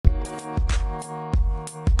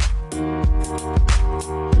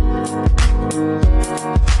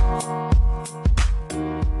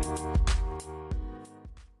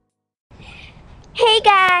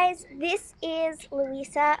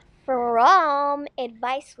Lisa from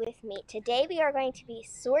Advice with Me. Today we are going to be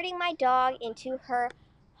sorting my dog into her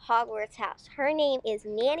Hogwarts house. Her name is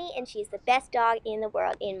Nanny and she's the best dog in the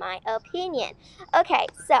world in my opinion. Okay,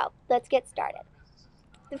 so let's get started.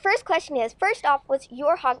 The first question is, first off, what's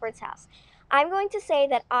your Hogwarts house? I'm going to say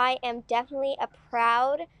that I am definitely a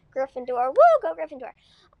proud Gryffindor. Woo, go Gryffindor.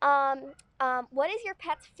 What is your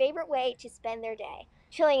pet's favorite way to spend their day?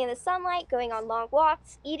 Chilling in the sunlight, going on long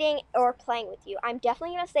walks, eating, or playing with you? I'm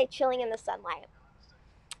definitely going to say chilling in the sunlight.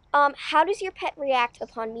 How does your pet react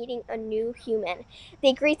upon meeting a new human?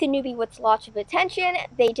 They greet the newbie with lots of attention.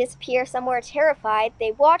 They disappear somewhere terrified.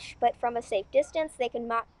 They watch, but from a safe distance. They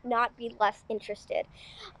can not be less interested.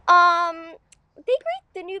 They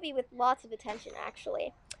greet the newbie with lots of attention,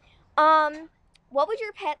 actually. What would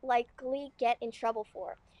your pet likely get in trouble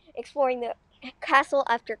for? Exploring the castle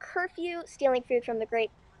after curfew, stealing food from the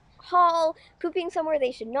Great Hall, pooping somewhere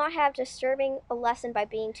they should not have, disturbing a lesson by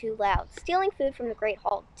being too loud. Stealing food from the Great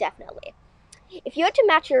Hall, definitely. If you had to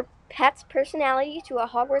match your pet's personality to a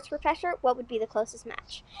Hogwarts professor, what would be the closest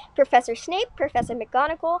match? Professor Snape, Professor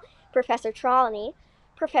McGonagall, Professor Trelawney,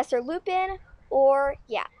 Professor Lupin, or,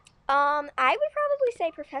 I would probably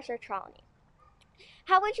say Professor Trelawney.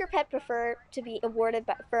 How would your pet prefer to be awarded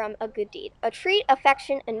from a good deed? A treat,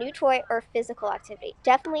 affection, a new toy, or physical activity?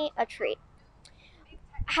 Definitely a treat.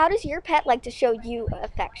 How does your pet like to show you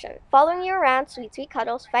affection? Following you around, sweet, sweet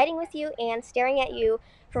cuddles, fighting with you, and staring at you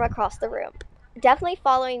from across the room. Definitely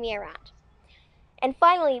following me around. And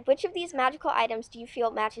finally, which of these magical items do you feel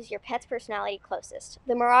matches your pet's personality closest?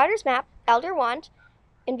 The Marauder's Map, Elder Wand,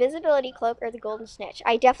 Invisibility Cloak, or the Golden Snitch?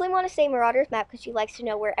 I definitely want to say Marauder's Map because she likes to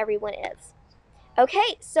know where everyone is.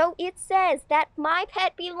 Okay, so it says that my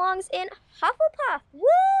pet belongs in Hufflepuff.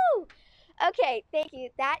 Woo! Okay, thank you.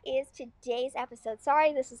 That is today's episode.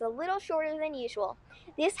 Sorry, this is a little shorter than usual.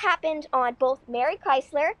 This happened on both Mary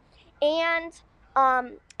Chrysler and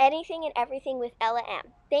Anything and Everything with Ella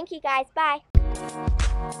M. Thank you guys. Bye.